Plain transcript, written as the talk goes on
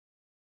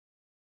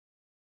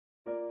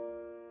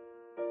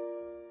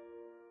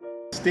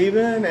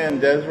Stephen and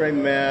Desiree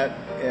met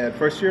at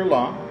first year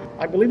law.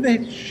 I believe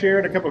they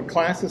shared a couple of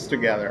classes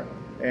together.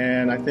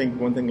 And I think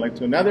one thing led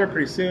to another.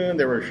 Pretty soon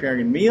they were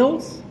sharing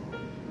meals.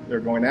 They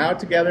were going out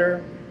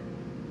together.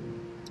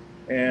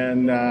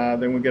 And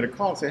then we get a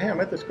call and say, hey, I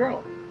met this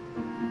girl.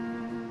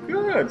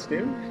 Good,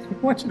 Stephen. I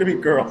want you to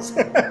meet girls.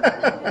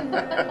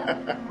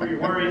 Were you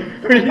worried?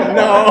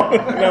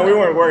 No, we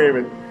weren't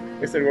worried.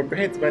 But they said, well,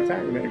 hey, it's about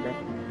time you met a girl.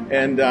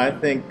 And I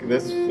think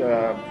this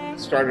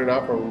started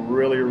off a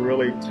really,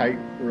 really tight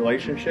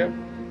relationship.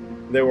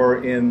 They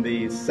were in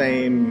the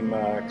same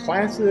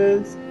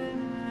classes.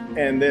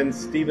 And then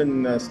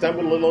Stephen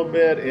stumbled a little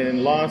bit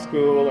in law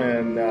school,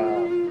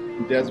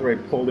 and Desiree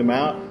pulled him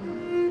out.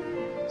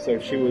 So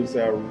she was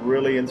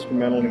really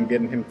instrumental in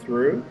getting him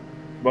through.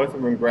 Both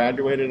of them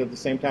graduated at the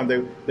same time.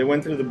 They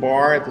went through the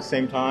bar at the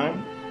same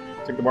time,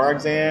 took the bar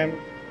exam,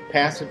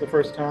 passed it the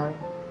first time.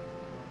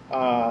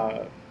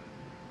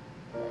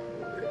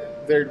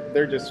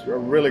 They're just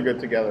really good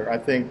together. I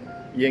think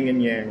yin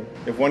and yang.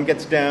 If one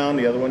gets down,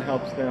 the other one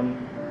helps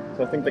them.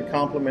 So I think they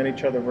complement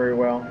each other very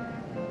well.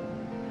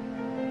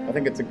 I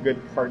think it's a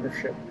good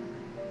partnership,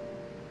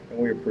 and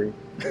we approve.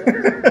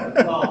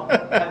 Well,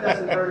 that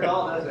doesn't hurt at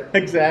all, does it?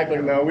 Exactly.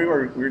 No, we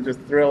were just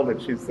thrilled that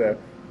she's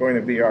going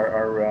to be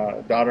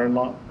our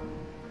daughter-in-law,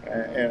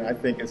 and I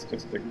think it's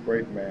just a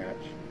great match.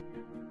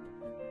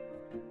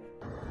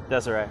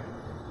 Desiree,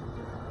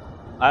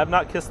 I have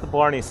not kissed the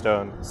Blarney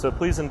Stone, so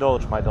please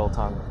indulge my dull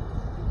tongue.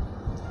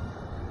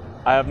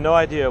 I have no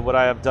idea what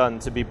I have done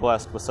to be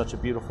blessed with such a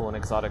beautiful and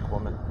exotic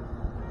woman.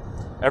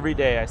 Every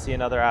day I see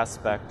another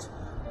aspect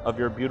of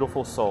your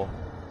beautiful soul.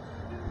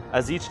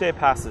 As each day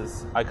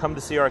passes, I come to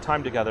see our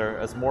time together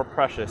as more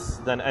precious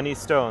than any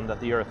stone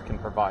that the earth can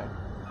provide.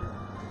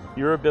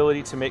 Your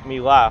ability to make me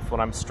laugh when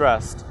I'm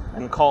stressed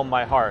and calm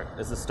my heart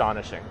is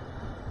astonishing.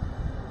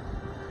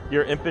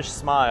 Your impish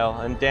smile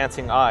and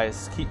dancing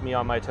eyes keep me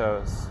on my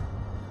toes.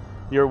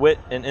 Your wit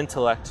and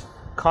intellect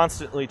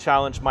constantly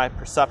challenge my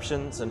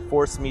perceptions and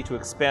force me to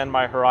expand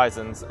my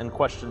horizons and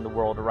question the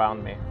world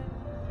around me.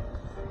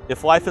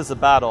 If life is a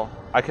battle,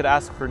 I could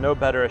ask for no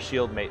better a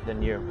shield mate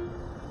than you.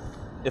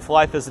 If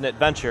life is an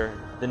adventure,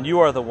 then you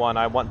are the one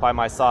I want by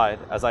my side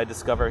as I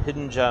discover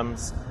hidden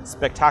gems,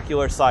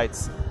 spectacular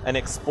sights, and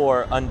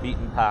explore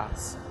unbeaten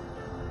paths.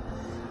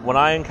 When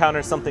I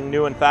encounter something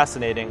new and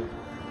fascinating,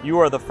 you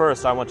are the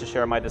first I want to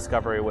share my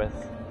discovery with.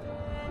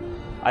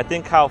 I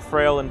think how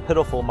frail and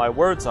pitiful my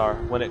words are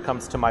when it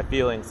comes to my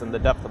feelings and the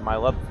depth of my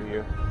love for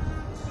you.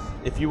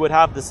 If you would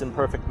have this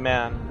imperfect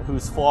man,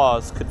 whose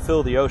flaws could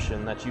fill the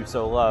ocean that you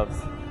so love,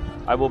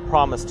 I will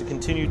promise to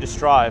continue to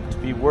strive to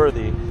be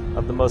worthy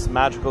of the most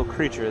magical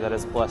creature that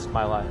has blessed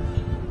my life.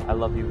 I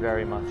love you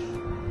very much.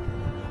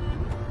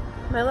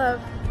 My love,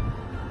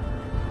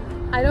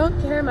 I don't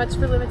care much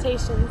for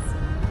limitations.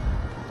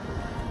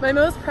 My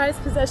most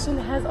prized possession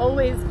has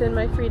always been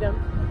my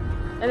freedom,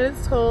 and it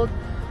is told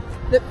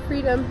that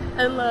freedom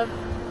and love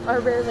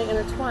are rarely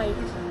intertwined.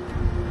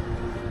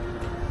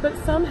 But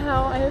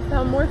somehow I have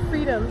found more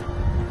freedom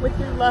with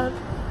your love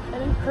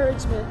and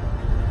encouragement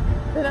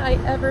than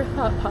I ever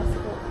thought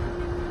possible.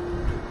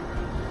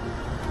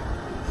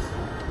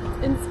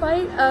 In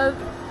spite of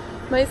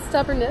my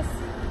stubbornness,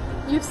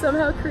 you've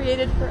somehow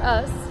created for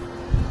us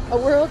a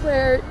world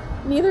where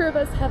neither of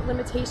us have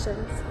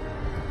limitations,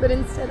 but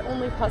instead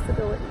only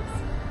possibilities.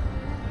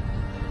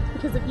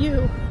 Because of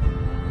you,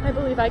 I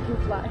believe I can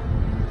fly.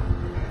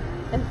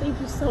 And thank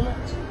you so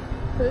much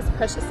for this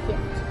precious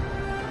gift.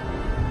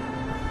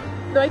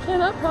 Though I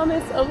cannot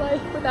promise a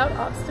life without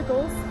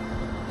obstacles,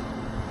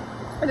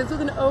 it is with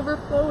an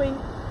overflowing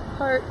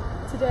heart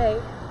today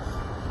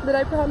that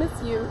I promise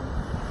you,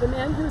 the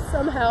man who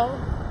somehow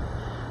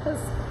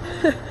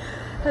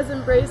has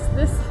embraced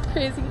this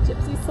crazy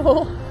gypsy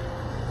soul,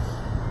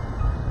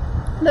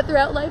 that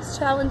throughout life's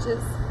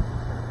challenges,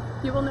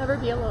 you will never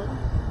be alone.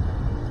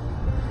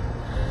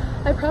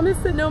 I promise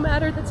that no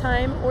matter the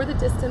time or the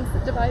distance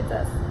that divides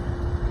us,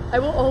 I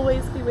will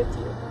always be with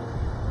you.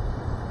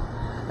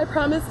 I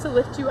promise to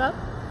lift you up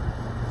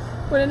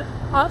when an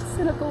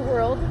off-cynical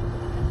world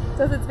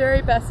does its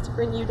very best to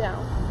bring you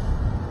down.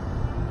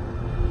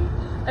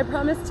 I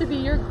promise to be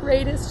your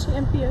greatest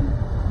champion,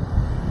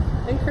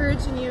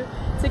 encouraging you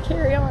to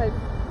carry on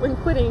when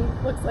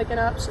quitting looks like an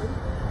option.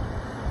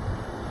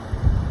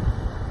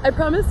 I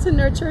promise to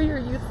nurture your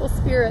youthful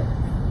spirit,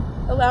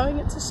 allowing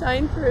it to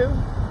shine through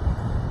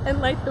and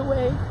light the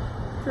way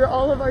through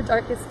all of our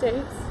darkest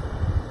days.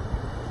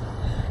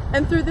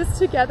 And through this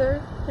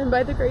together, and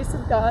by the grace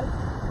of God,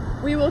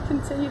 we will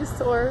continue to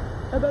soar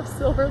above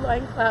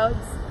silver-lined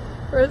clouds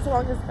for as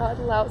long as God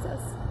allows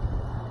us.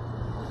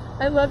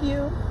 I love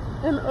you.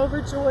 I'm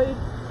overjoyed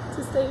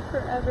to stay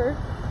forever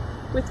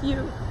with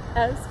you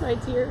as my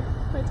dear,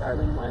 my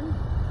darling one.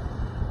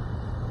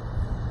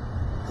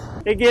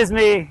 It gives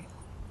me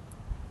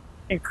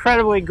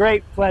incredibly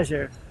great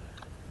pleasure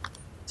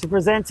to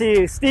present to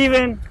you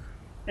Stephen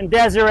and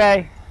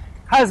Desiree,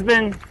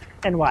 husband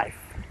and wife.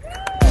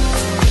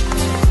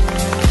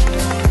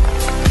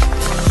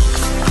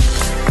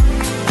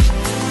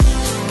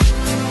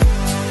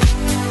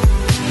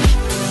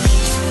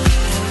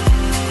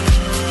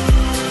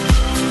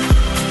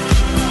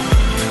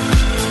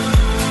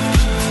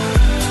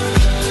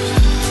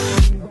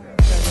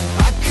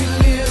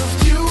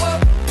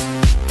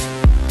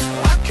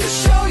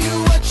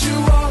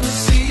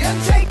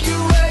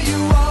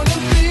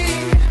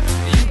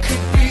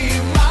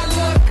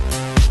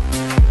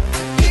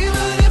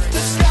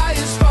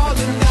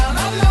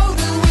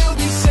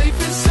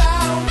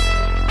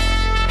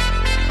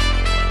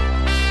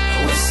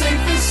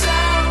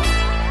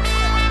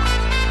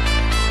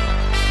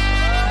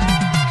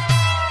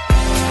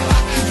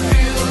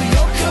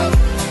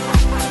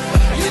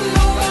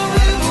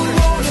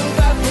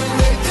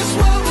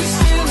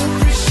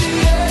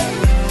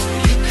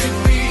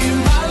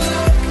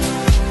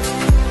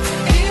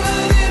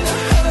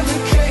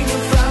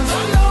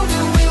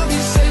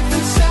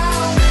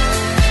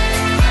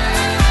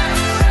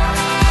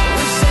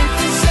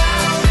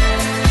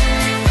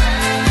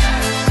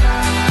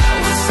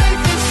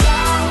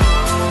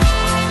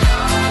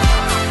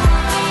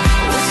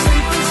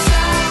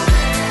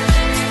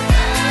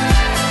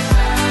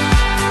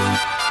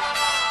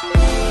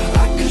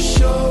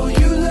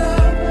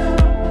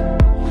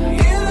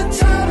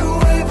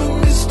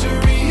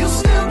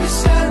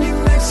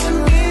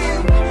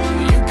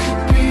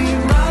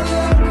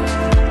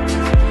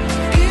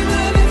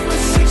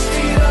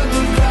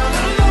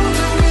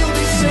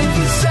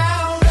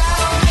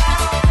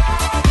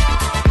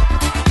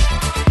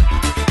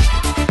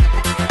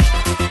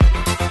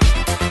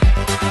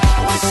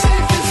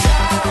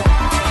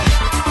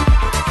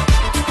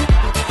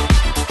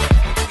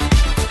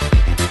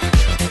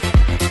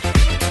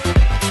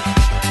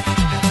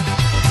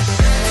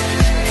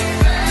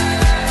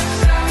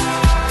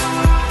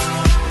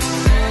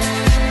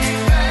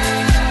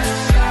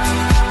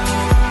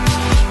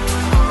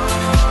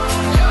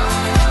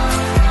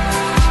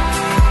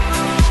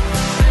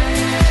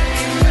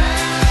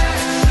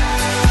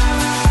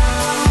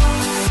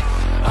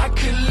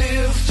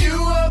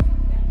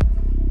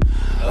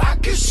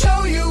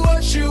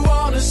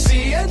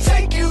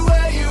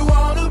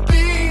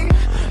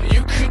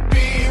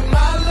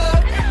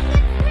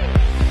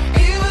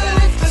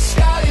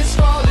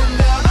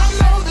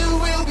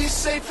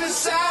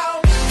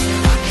 sound.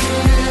 I can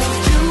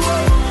lift you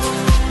up.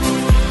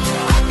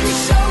 I can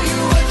show you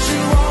what you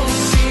wanna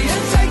see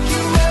and take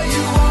you where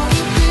you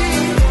wanna be.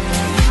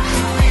 You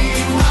could be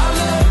my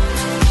love.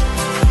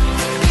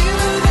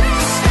 Even if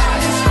the sky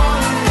is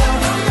falling down,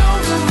 I know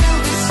that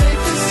we'll be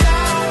safe and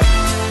sound.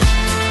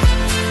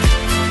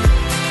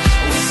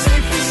 We're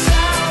safe and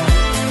sound.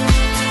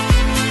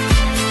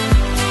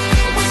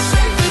 We're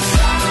safe and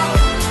sound.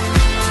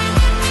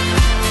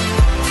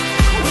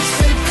 We're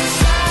safe and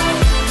sound.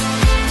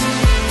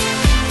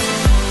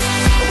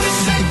 We're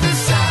safe and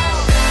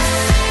sound.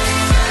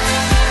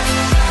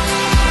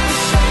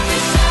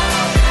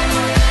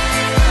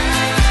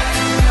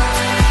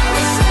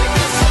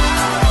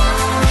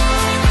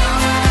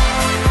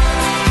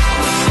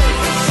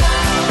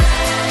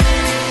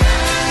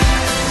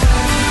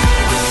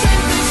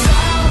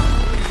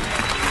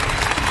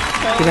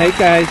 Good night,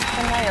 guys.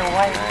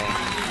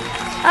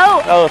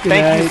 Oh, Oh,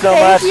 thank you so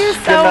thank much. you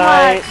Good so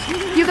night.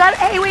 much. You got,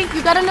 hey, wait,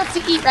 you got enough to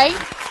eat, right?